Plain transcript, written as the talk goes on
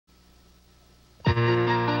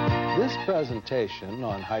This presentation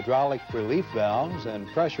on hydraulic relief valves and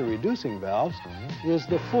pressure-reducing valves is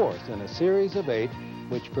the fourth in a series of 8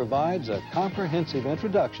 which provides a comprehensive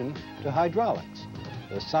introduction to hydraulics,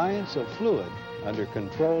 the science of fluid under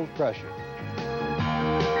controlled pressure.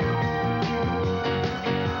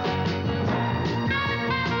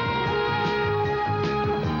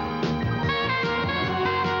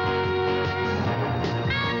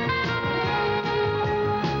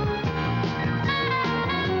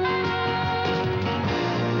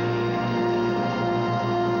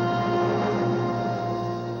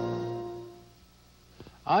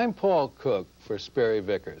 I'm Paul Cook for Sperry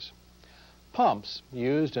Vickers. Pumps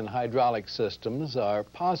used in hydraulic systems are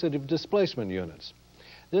positive displacement units.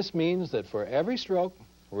 This means that for every stroke,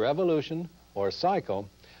 revolution, or cycle,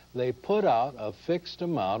 they put out a fixed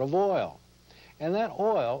amount of oil. And that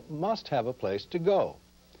oil must have a place to go.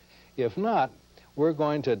 If not, we're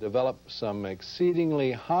going to develop some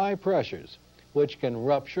exceedingly high pressures which can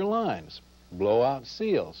rupture lines, blow out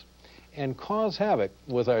seals, and cause havoc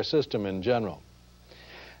with our system in general.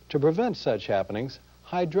 To prevent such happenings,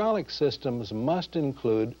 hydraulic systems must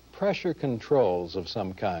include pressure controls of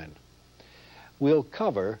some kind. We'll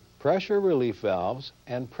cover pressure relief valves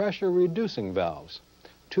and pressure reducing valves,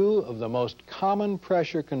 two of the most common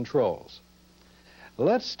pressure controls.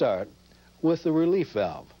 Let's start with the relief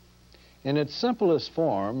valve. In its simplest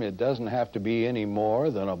form, it doesn't have to be any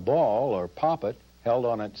more than a ball or poppet held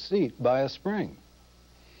on its seat by a spring.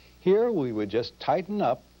 Here we would just tighten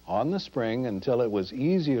up on the spring until it was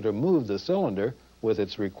easier to move the cylinder with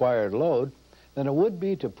its required load than it would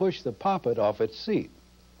be to push the poppet off its seat.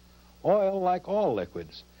 Oil, like all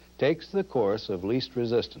liquids, takes the course of least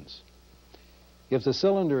resistance. If the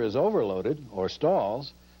cylinder is overloaded or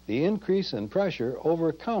stalls, the increase in pressure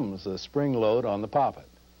overcomes the spring load on the poppet.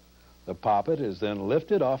 The poppet is then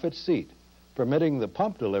lifted off its seat, permitting the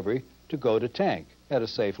pump delivery to go to tank at a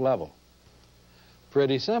safe level.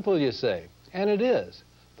 Pretty simple, you say, and it is.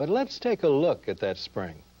 But let's take a look at that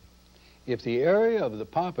spring. If the area of the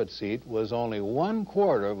poppet seat was only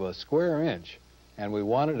 1/4 of a square inch and we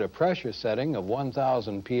wanted a pressure setting of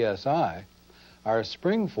 1,000 psi, our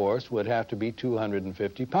spring force would have to be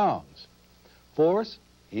 250 pounds. Force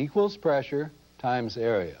equals pressure times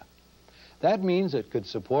area. That means it could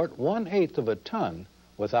support 1/8 of a ton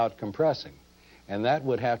without compressing, and that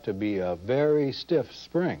would have to be a very stiff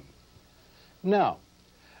spring. Now,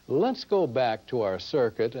 let's go back to our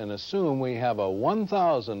circuit and assume we have a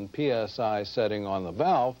 1,000 psi setting on the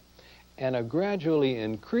valve and a gradually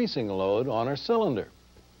increasing load on our cylinder.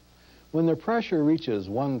 When the pressure reaches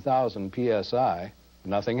 1,000 psi,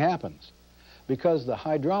 nothing happens because the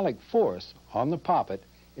hydraulic force on the poppet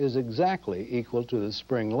is exactly equal to the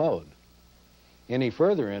spring load. Any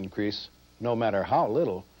further increase, no matter how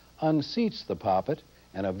little, unseats the poppet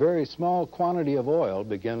and a very small quantity of oil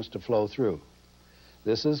begins to flow through.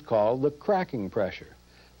 This is called the cracking pressure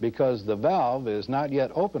because the valve is not yet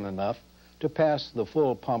open enough to pass the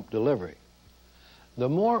full pump delivery. The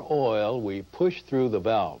more oil we push through the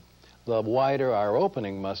valve, the wider our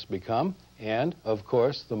opening must become, and, of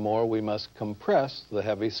course, the more we must compress the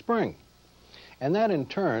heavy spring. And that, in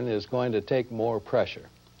turn, is going to take more pressure.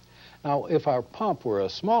 Now, if our pump were a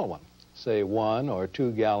small one, say 1 or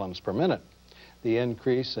 2 gallons per minute, the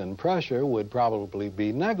increase in pressure would probably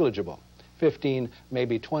be negligible. 15,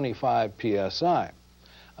 maybe 25 psi.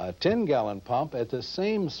 A 10-gallon pump at the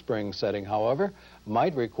same spring setting, however,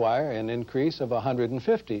 might require an increase of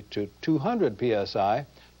 150 to 200 psi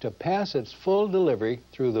to pass its full delivery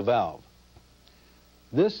through the valve.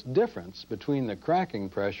 This difference between the cracking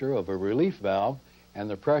pressure of a relief valve and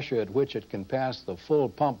the pressure at which it can pass the full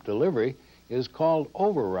pump delivery is called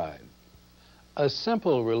override. A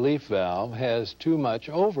simple relief valve has too much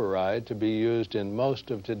override to be used in most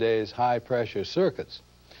of today's high-pressure circuits.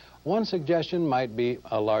 One suggestion might be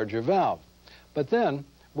a larger valve, but then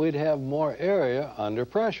we'd have more area under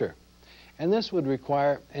pressure, and this would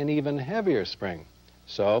require an even heavier spring,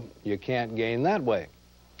 so you can't gain that way.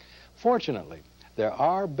 Fortunately, there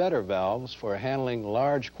are better valves for handling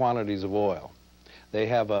large quantities of oil. They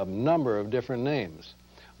have a number of different names.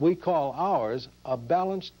 We call ours a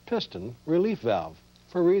balanced piston relief valve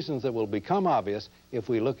for reasons that will become obvious if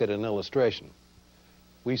we look at an illustration.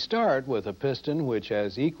 We start with a piston which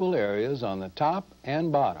has equal areas on the top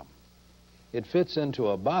and bottom. It fits into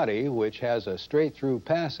a body which has a straight-through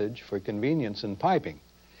passage for convenience in piping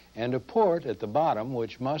and a port at the bottom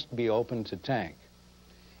which must be open to tank.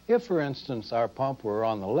 If, for instance, our pump were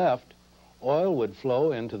on the left, oil would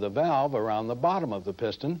flow into the valve around the bottom of the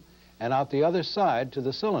piston and out the other side to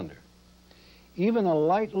the cylinder. Even a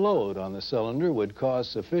light load on the cylinder would cause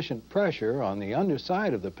sufficient pressure on the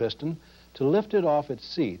underside of the piston to lift it off its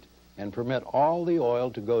seat and permit all the oil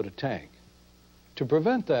to go to tank. To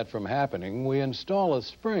prevent that from happening, we install a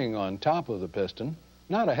spring on top of the piston,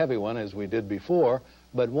 not a heavy one as we did before,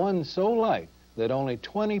 but one so light that only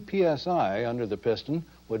 20 psi under the piston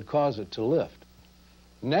would cause it to lift.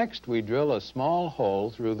 Next, we drill a small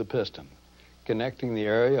hole through the piston, connecting the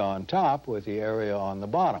area on top with the area on the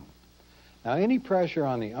bottom. Now, any pressure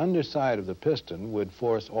on the underside of the piston would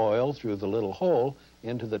force oil through the little hole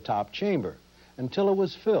into the top chamber until it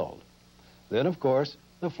was filled. Then, of course,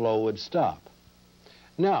 the flow would stop.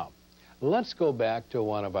 Now, let's go back to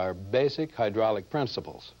one of our basic hydraulic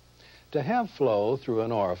principles. To have flow through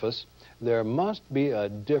an orifice, there must be a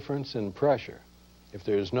difference in pressure. If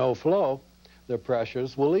there's no flow, the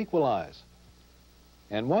pressures will equalize.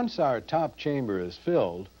 And once our top chamber is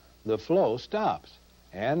filled, the flow stops,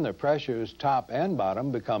 and the pressures top and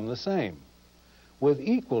bottom become the same. With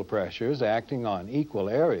equal pressures acting on equal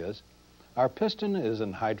areas, our piston is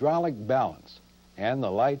in hydraulic balance, and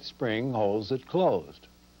the light spring holds it closed.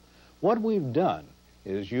 What we've done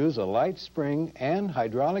is use a light spring and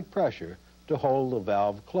hydraulic pressure to hold the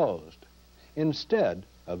valve closed, instead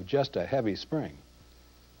of just a heavy spring.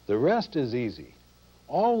 The rest is easy.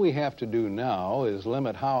 All we have to do now is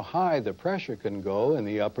limit how high the pressure can go in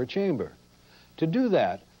the upper chamber. To do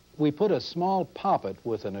that, we put a small poppet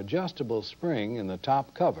with an adjustable spring in the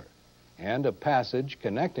top cover and a passage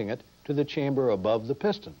connecting it to the chamber above the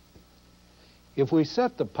piston. If we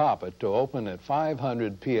set the poppet to open at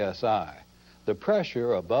 500 psi, the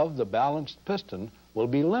pressure above the balanced piston will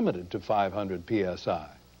be limited to 500 psi.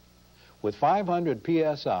 With 500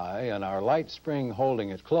 psi and our light spring holding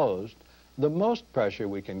it closed, the most pressure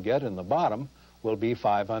we can get in the bottom will be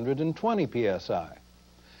 520 psi.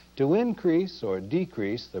 To increase or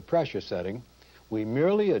decrease the pressure setting, we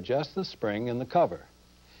merely adjust the spring in the cover.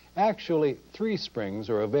 Actually, 3 springs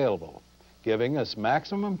are available, giving us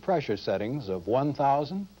maximum pressure settings of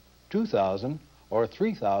 1,000, 2,000, or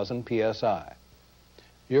 3,000 psi.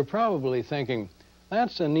 You're probably thinking,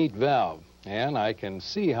 that's a neat valve, and I can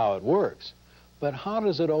see how it works, but how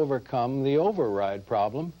does it overcome the override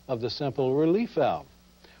problem of the simple relief valve?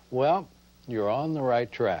 Well, you're on the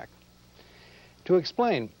right track. To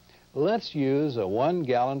explain, let's use a 1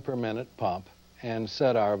 gallon per minute pump and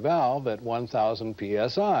set our valve at 1,000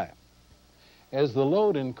 psi. As the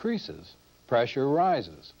load increases, pressure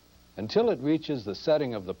rises until it reaches the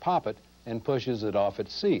setting of the poppet and pushes it off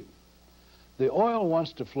its seat. The oil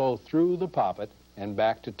wants to flow through the poppet and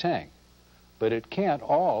back to tank, but it can't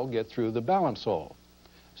all get through the balance hole.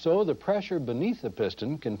 So the pressure beneath the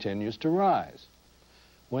piston continues to rise.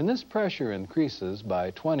 When this pressure increases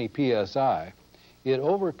by 20 psi, it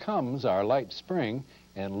overcomes our light spring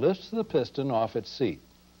and lifts the piston off its seat.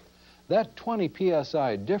 That 20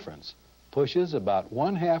 psi difference pushes about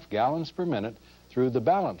 1/2 gallons per minute through the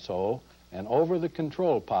balance hole and over the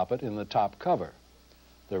control poppet in the top cover.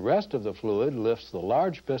 The rest of the fluid lifts the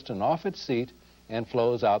large piston off its seat and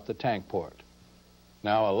flows out the tank port.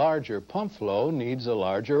 Now, a larger pump flow needs a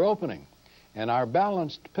larger opening, and our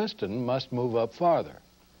balanced piston must move up farther.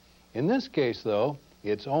 In this case, though,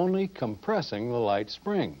 it's only compressing the light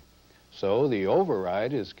spring, so the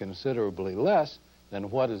override is considerably less than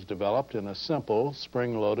what is developed in a simple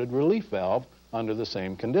spring-loaded relief valve under the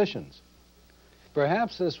same conditions.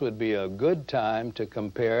 Perhaps this would be a good time to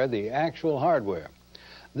compare the actual hardware.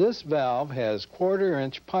 This valve has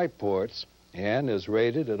 1/4-inch pipe ports and is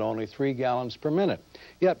rated at only 3 gallons per minute.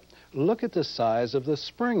 Yet, look at the size of the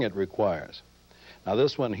spring it requires. Now,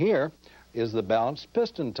 this one here is the balanced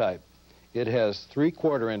piston type. It has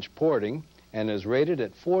 3/4-inch porting and is rated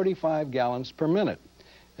at 45 gallons per minute,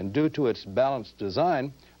 and due to its balanced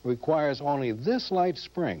design, requires only this light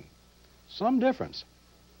spring. Some difference.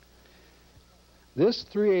 This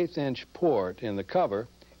 3/8-inch port in the cover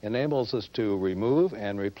enables us to remove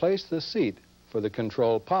and replace the seat for the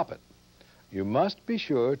control poppet. You must be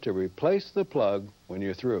sure to replace the plug when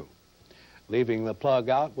you're through. Leaving the plug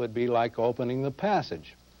out would be like opening the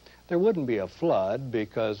passage. There wouldn't be a flood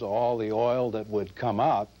because all the oil that would come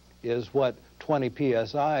out is what 20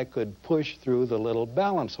 psi could push through the little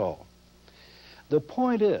balance hole. The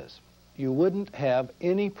point is, you wouldn't have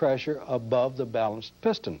any pressure above the balanced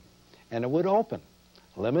piston, and it would open,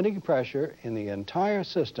 limiting pressure in the entire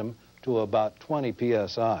system to about 20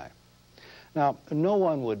 psi. Now, no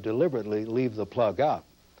one would deliberately leave the plug out,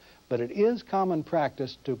 but it is common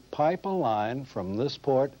practice to pipe a line from this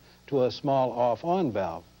port to a small off-on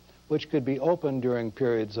valve, which could be opened during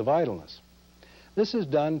periods of idleness. This is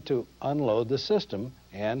done to unload the system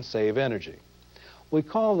and save energy. We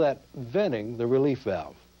call that venting the relief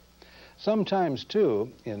valve. Sometimes,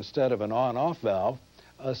 too, instead of an on-off valve,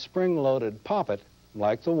 a spring-loaded poppet,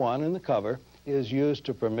 like the one in the cover, is used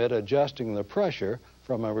to permit adjusting the pressure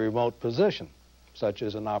from a remote position, such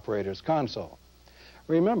as an operator's console.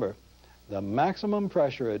 Remember, the maximum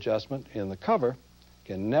pressure adjustment in the cover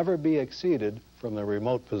can never be exceeded from the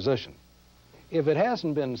remote position. If it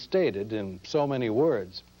hasn't been stated in so many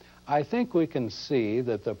words, I think we can see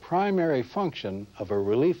that the primary function of a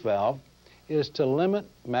relief valve is to limit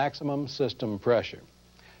maximum system pressure,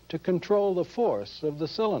 to control the force of the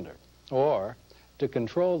cylinder, or to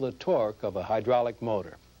control the torque of a hydraulic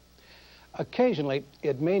motor. Occasionally,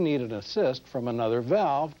 it may need an assist from another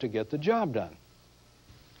valve to get the job done.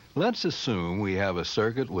 Let's assume we have a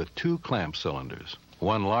circuit with two clamp cylinders,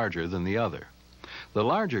 one larger than the other. The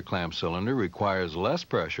larger clamp cylinder requires less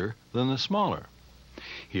pressure than the smaller.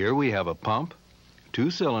 Here we have a pump,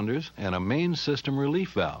 two cylinders, and a main system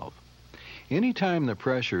relief valve. Anytime the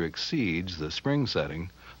pressure exceeds the spring setting,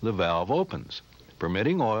 the valve opens,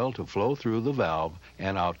 permitting oil to flow through the valve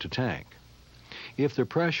and out to tank. If the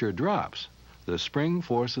pressure drops, the spring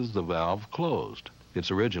forces the valve closed,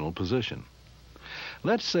 its original position.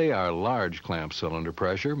 Let's say our large clamp cylinder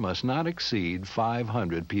pressure must not exceed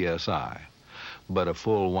 500 psi, but a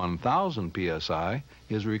full 1,000 psi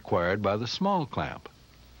is required by the small clamp.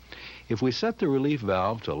 If we set the relief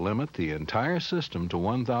valve to limit the entire system to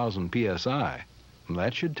 1,000 psi,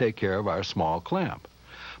 that should take care of our small clamp,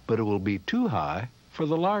 but it will be too high for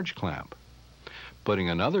the large clamp. Putting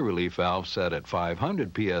another relief valve set at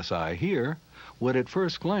 500 psi here would at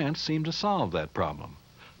first glance seem to solve that problem.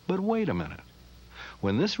 But wait a minute.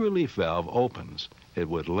 When this relief valve opens, it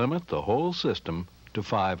would limit the whole system to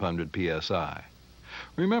 500 psi.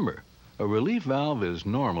 Remember, a relief valve is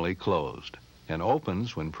normally closed and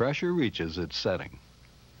opens when pressure reaches its setting.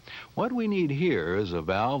 What we need here is a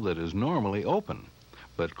valve that is normally open,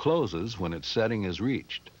 but closes when its setting is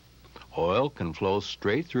reached. Oil can flow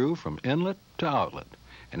straight through from inlet to outlet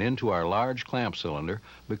and into our large clamp cylinder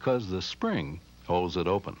because the spring holds it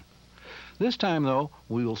open. This time, though,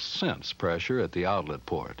 we will sense pressure at the outlet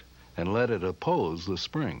port and let it oppose the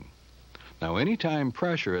spring. Now, anytime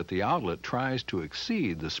pressure at the outlet tries to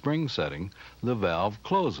exceed the spring setting, the valve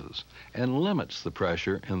closes and limits the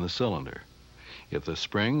pressure in the cylinder. If the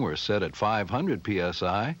spring were set at 500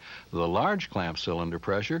 psi, the large clamp cylinder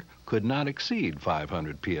pressure could not exceed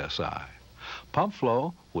 500 psi. Pump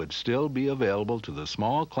flow would still be available to the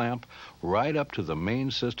small clamp right up to the main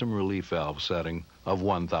system relief valve setting of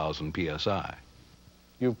 1,000 psi.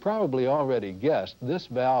 You've probably already guessed this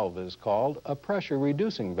valve is called a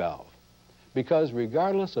pressure-reducing valve, because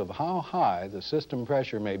regardless of how high the system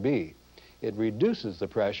pressure may be, it reduces the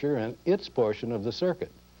pressure in its portion of the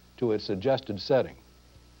circuit to its adjusted setting.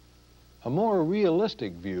 A more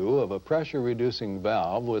realistic view of a pressure-reducing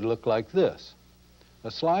valve would look like this.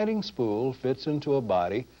 A sliding spool fits into a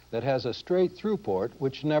body that has a straight-through port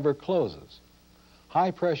which never closes.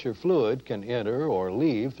 High-pressure fluid can enter or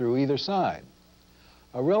leave through either side.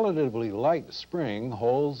 A relatively light spring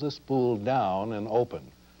holds the spool down and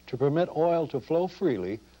open to permit oil to flow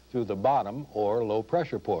freely through the bottom or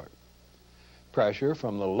low-pressure port. Pressure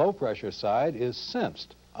from the low-pressure side is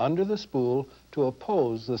sensed under the spool to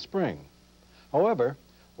oppose the spring. However,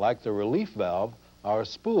 like the relief valve, our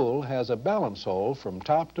spool has a balance hole from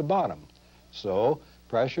top to bottom, so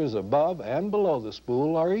pressures above and below the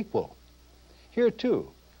spool are equal. Here,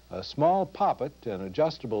 too, a small poppet and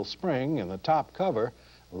adjustable spring in the top cover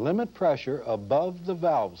limit pressure above the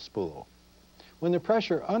valve spool. When the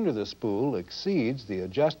pressure under the spool exceeds the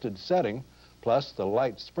adjusted setting, plus the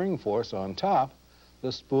light spring force on top,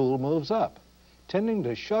 the spool moves up, tending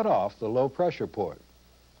to shut off the low-pressure port.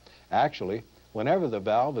 Actually, whenever the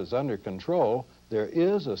valve is under control, there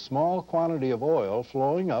is a small quantity of oil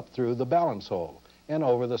flowing up through the balance hole and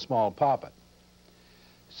over the small poppet.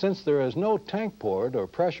 Since there is no tank port or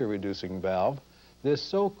pressure-reducing valve, this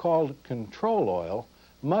so-called control oil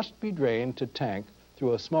must be drained to tank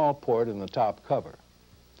through a small port in the top cover.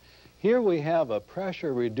 Here we have a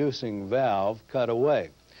pressure-reducing valve cut away,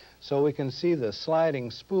 so we can see the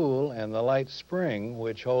sliding spool and the light spring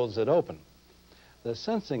which holds it open. The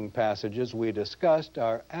sensing passages we discussed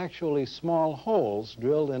are actually small holes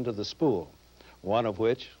drilled into the spool, one of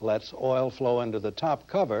which lets oil flow into the top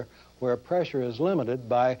cover where pressure is limited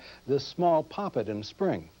by this small poppet and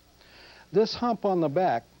spring. This hump on the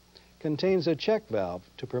back contains a check valve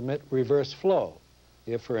to permit reverse flow,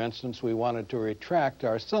 if, for instance, we wanted to retract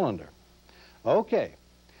our cylinder. Okay,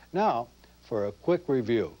 now for a quick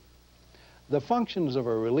review. The functions of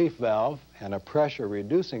a relief valve and a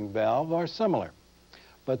pressure-reducing valve are similar.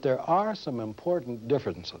 but there are some important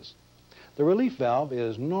differences. The relief valve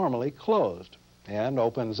is normally closed and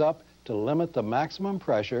opens up to limit the maximum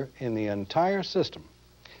pressure in the entire system,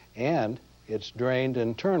 and it's drained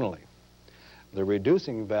internally. The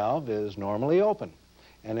reducing valve is normally open,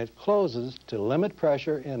 and it closes to limit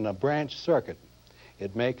pressure in the branch circuit.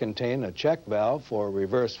 It may contain a check valve for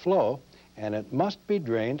reverse flow, and it must be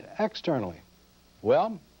drained externally.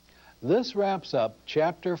 Well, this wraps up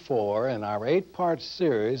Chapter 4 in our 8-part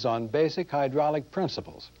series on basic hydraulic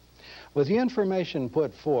principles. With the information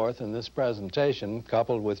put forth in this presentation,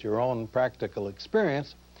 coupled with your own practical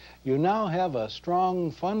experience, you now have a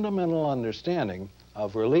strong fundamental understanding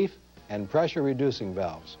of relief and pressure-reducing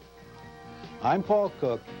valves. I'm Paul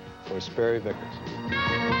Cook for Sperry Vickers.